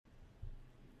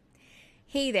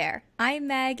Hey there, I'm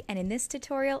Meg, and in this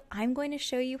tutorial, I'm going to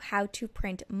show you how to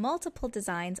print multiple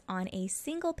designs on a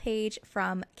single page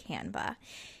from Canva.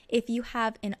 If you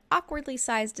have an awkwardly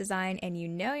sized design and you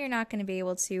know you're not going to be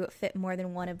able to fit more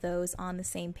than one of those on the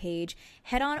same page,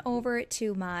 head on over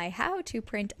to my How to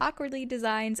Print Awkwardly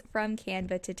Designs from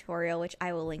Canva tutorial, which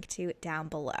I will link to down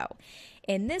below.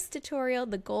 In this tutorial,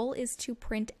 the goal is to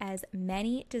print as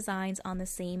many designs on the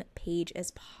same page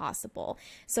as possible.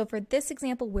 So for this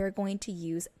example, we're going to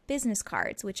use business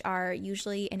cards, which are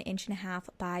usually 1.5 inches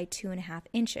by 2.5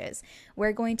 inches.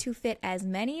 We're going to fit as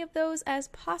many of those as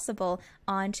possible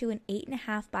onto an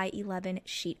 8.5 by 11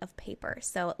 sheet of paper.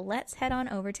 So let's head on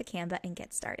over to Canva and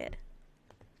get started.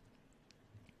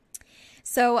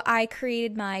 So I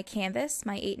created my canvas,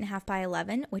 my 8.5 by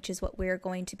 11, which is what we're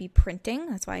going to be printing.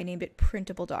 That's why I named it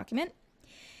Printable Document.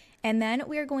 And then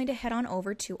we are going to head on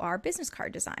over to our business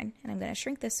card design. And I'm going to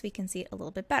shrink this so we can see it a little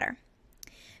bit better.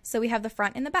 So we have the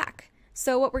front and the back.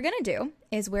 So what we're going to do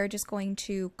is we're just going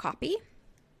to copy.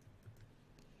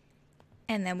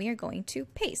 And then we are going to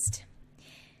paste.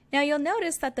 Now you'll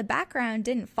notice that the background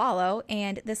didn't follow,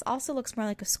 and this also looks more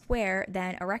like a square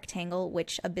than a rectangle,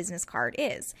 which a business card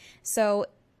is. So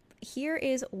here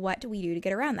is what we do to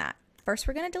get around that. First,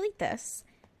 we're going to delete this.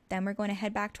 Then we're going to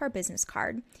head back to our business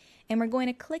card, and we're going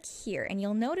to click here, and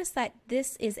you'll notice that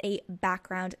this is a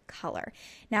background color.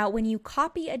 Now, when you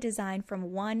copy a design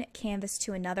from one canvas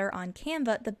to another on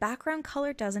Canva, the background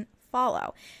color doesn't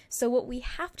follow. So what we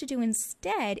have to do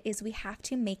instead is we have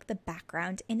to make the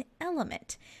background an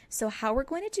element. So how we're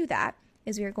going to do that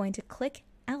is we are going to click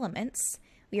Elements.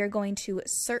 We are going to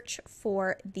search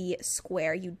for the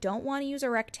square. You don't want to use a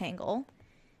rectangle,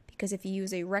 because if you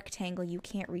use a rectangle, you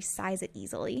can't resize it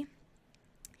easily.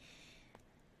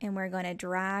 And we're going to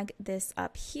drag this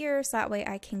up here so that way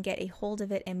I can get a hold of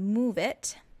it and move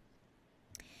it.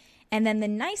 And then the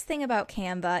nice thing about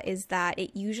Canva is that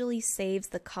it usually saves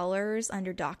the colors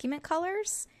under document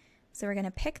colors. So we're going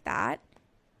to pick that,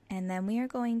 and then we are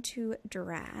going to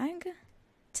drag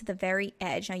to the very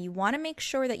edge. Now you want to make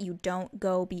sure that you don't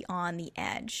go beyond the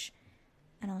edge,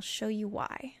 and I'll show you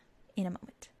why in a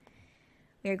moment.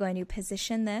 We are going to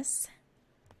position this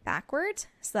backward,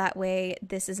 so that way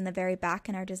this is in the very back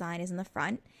and our design is in the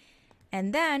front.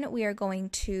 And then we are going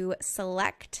to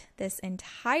select this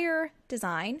entire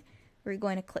design. We're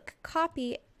going to click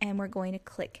copy, and we're going to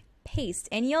click paste.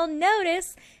 And you'll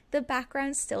notice the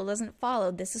background still doesn't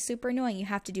follow. This is super annoying. You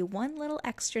have to do one little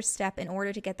extra step in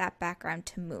order to get that background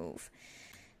to move.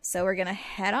 So we're going to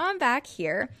head on back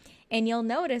here, and you'll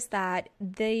notice that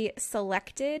the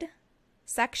selected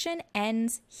section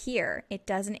ends here. It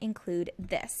doesn't include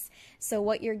this. So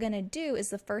what you're going to do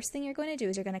is the first thing you're going to do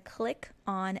is you're going to click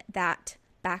on that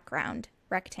background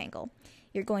rectangle.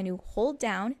 You're going to hold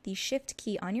down the Shift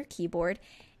key on your keyboard,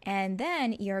 and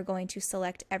then you're going to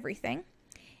select everything,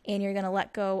 and you're going to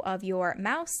let go of your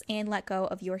mouse and let go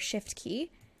of your Shift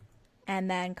key, and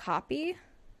then copy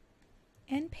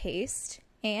and paste,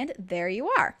 and there you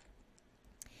are.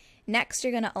 Next,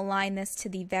 you're going to align this to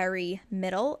the very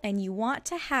middle, and you want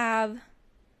to have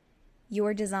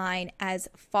your design as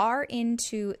far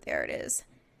into, there it is,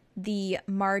 the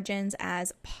margins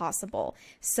as possible.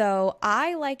 So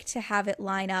I like to have it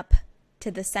line up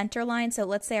to the center line. So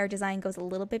let's say our design goes a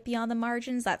little bit beyond the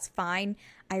margins, that's fine.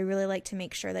 I really like to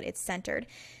make sure that it's centered.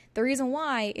 The reason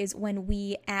why is when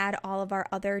we add all of our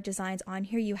other designs on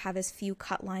here, you have as few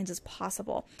cut lines as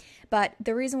possible. But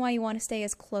the reason why you want to stay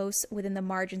as close within the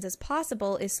margins as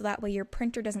possible is so that way your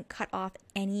printer doesn't cut off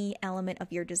any element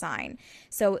of your design.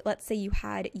 So let's say you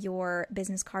had your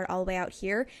business card all the way out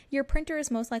here, your printer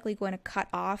is most likely going to cut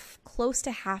off close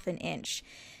to 1/2 inch.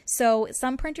 So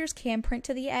some printers can print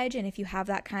to the edge, and if you have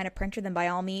that kind of printer, then by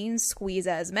all means squeeze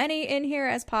as many in here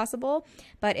as possible.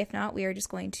 But if not, we are just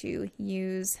going to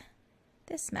use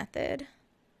this method.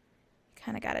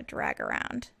 Kind of got to drag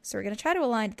around. So we're going to try to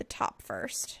align to the top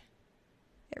first.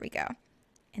 There we go.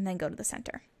 And then go to the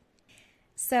center.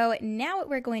 So now what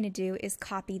we're going to do is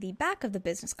copy the back of the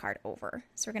business card over.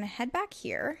 So we're going to head back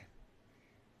here.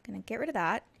 Going to get rid of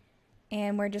that.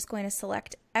 And we're just going to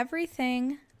select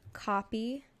everything,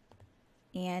 copy,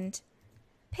 and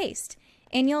paste.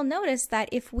 And you'll notice that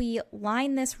if we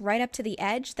line this right up to the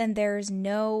edge, then there's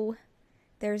no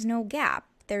gap.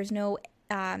 There's no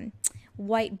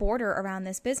white border around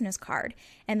this business card.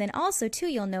 And then also too,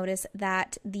 you'll notice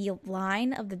that the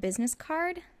line of the business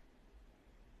card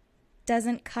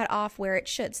doesn't cut off where it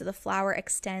should. So the flower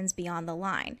extends beyond the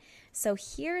line. So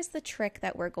here's the trick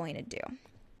that we're going to do.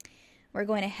 We're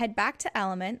going to head back to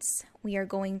Elements. We are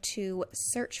going to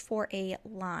search for a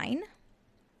line.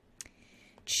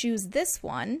 Choose this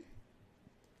one,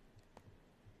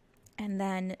 and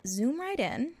then zoom right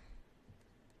in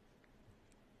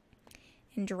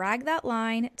and drag that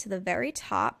line to the very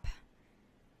top,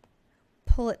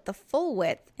 pull it the full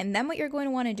width, and then what you're going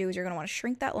to want to do is you're going to want to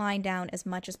shrink that line down as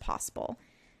much as possible.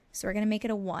 So we're going to make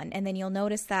it a 1, and then you'll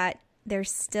notice that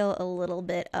there's still a little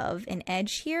bit of an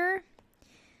edge here.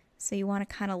 So you want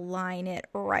to kind of line it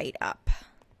right up,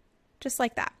 just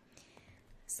like that.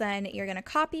 So then you're going to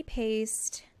copy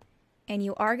paste, and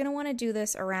you are going to want to do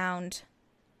this around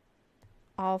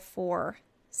all 4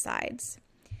 sides.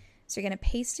 So you're going to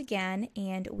paste again,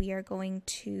 and we are going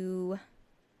to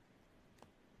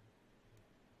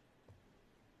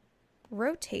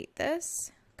rotate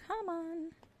this. Come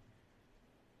on.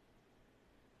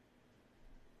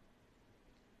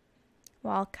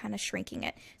 While kind of shrinking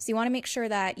it. So you want to make sure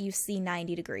that you see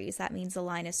 90 degrees. That means the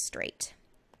line is straight.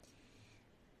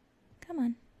 Come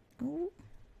on. Ooh.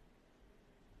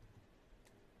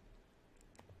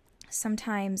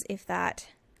 Sometimes if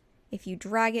you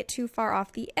drag it too far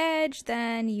off the edge,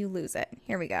 then you lose it.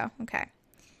 Here we go. Okay.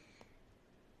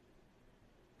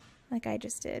 Like I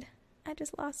just did. I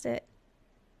just lost it.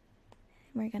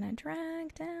 We're going to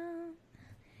drag down.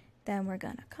 Then we're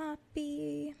going to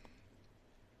copy.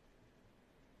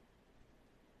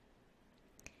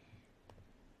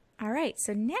 All right,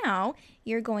 so now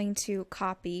you're going to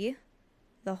copy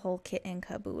the whole kit and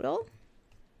caboodle,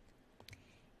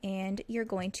 and you're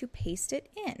going to paste it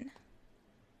in.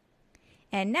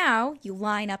 And now you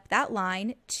line up that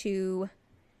line to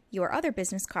your other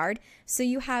business card so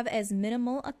you have as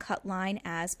minimal a cut line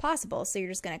as possible. So you're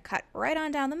just going to cut right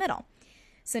on down the middle.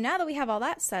 So now that we have all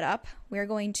that set up, we're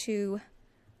going to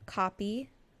copy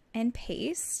and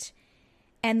paste.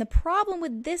 And the problem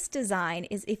with this design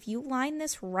is if you line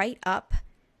this right up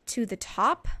to the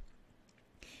top,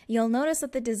 you'll notice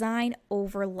that the design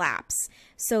overlaps.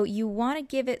 So you want to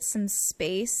give it some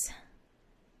space.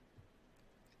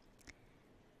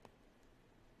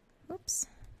 Oops.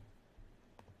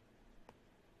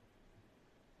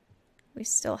 We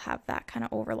still have that kind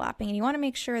of overlapping. And you want to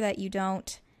make sure that you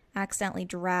don't accidentally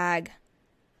drag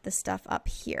the stuff up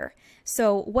here.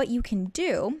 So what you can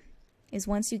do is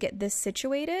once you get this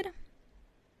situated,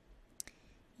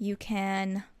 you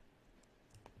can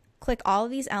click all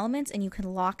of these elements and you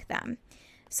can lock them.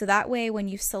 So that way when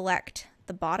you select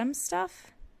the bottom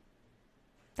stuff,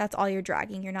 that's all you're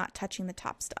dragging. You're not touching the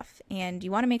top stuff. And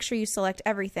you want to make sure you select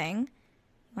everything.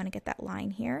 You want to get that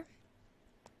line here.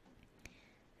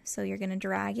 So you're going to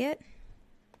drag it.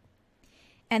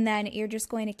 And then you're just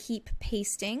going to keep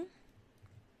pasting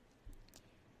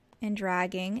and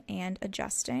dragging and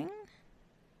adjusting.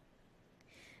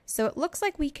 So it looks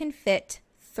like we can fit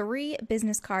 3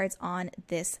 business cards on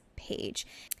this page.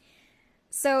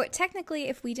 So technically,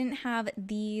 if we didn't have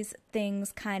these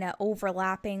things kind of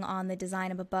overlapping on the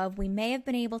design up above, we may have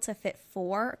been able to fit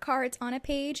 4 cards on a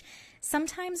page.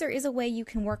 Sometimes there is a way you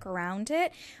can work around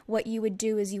it. What you would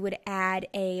do is you would add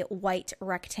a white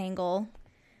rectangle.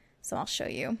 So I'll show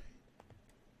you.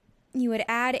 You would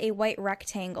add a white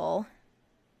rectangle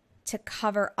to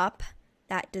cover up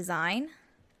that design.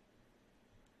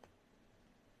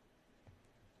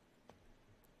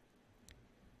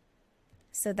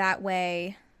 So that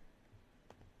way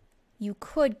you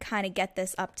could kind of get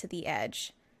this up to the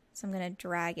edge. So I'm going to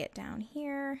drag it down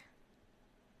here.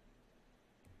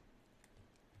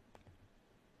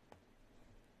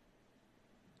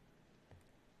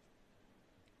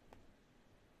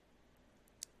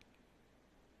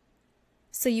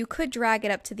 So you could drag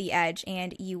it up to the edge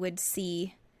and you wouldn't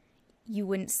see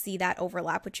that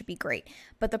overlap, which would be great.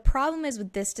 But the problem is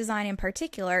with this design in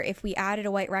particular, if we added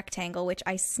a white rectangle, which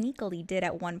I sneakily did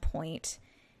at one point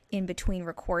in between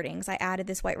recordings, I added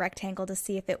this white rectangle to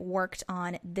see if it worked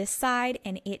on this side,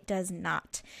 and it does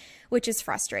not, which is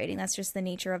frustrating. That's just the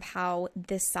nature of how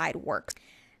this side works.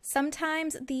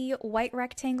 Sometimes the white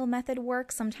rectangle method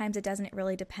works, sometimes it doesn't. It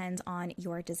really depends on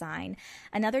your design.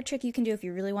 Another trick you can do if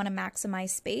you really want to maximize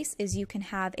space is you can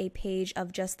have a page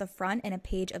of just the front and a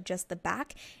page of just the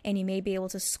back, and you may be able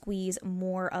to squeeze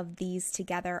more of these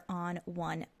together on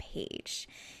one page.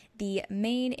 The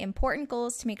main important goal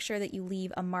is to make sure that you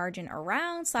leave a margin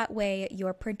around so that way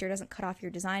your printer doesn't cut off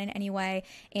your design in any way,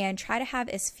 and try to have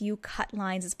as few cut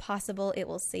lines as possible. It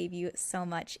will save you so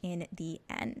much in the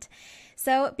end.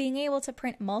 So being able to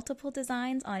print multiple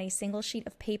designs on a single sheet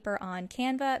of paper on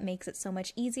Canva makes it so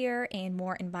much easier and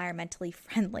more environmentally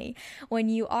friendly. When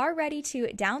you are ready to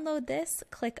download this,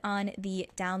 click on the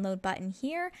download button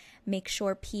here. Make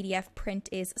sure PDF print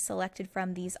is selected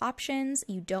from these options.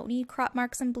 You don't need crop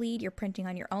marks and bleed. You're printing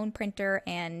on your own printer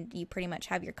and you pretty much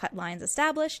have your cut lines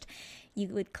established. You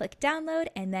would click download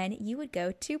and then you would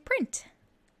go to print.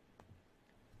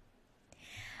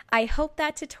 I hope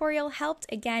that tutorial helped.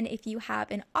 Again, if you have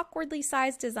an awkwardly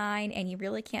sized design and you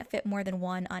really can't fit more than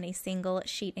one on a single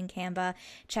sheet in Canva,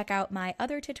 check out my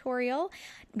other tutorial,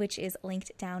 which is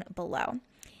linked down below.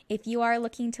 If you are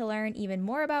looking to learn even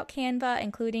more about Canva,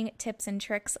 including tips and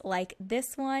tricks like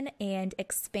this one, and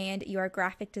expand your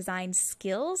graphic design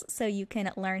skills so you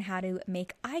can learn how to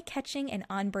make eye-catching and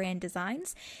on-brand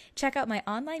designs, check out my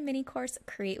online mini course,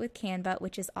 Create with Canva,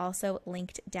 which is also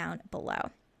linked down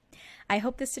below. I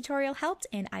hope this tutorial helped,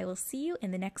 and I will see you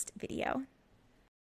in the next video.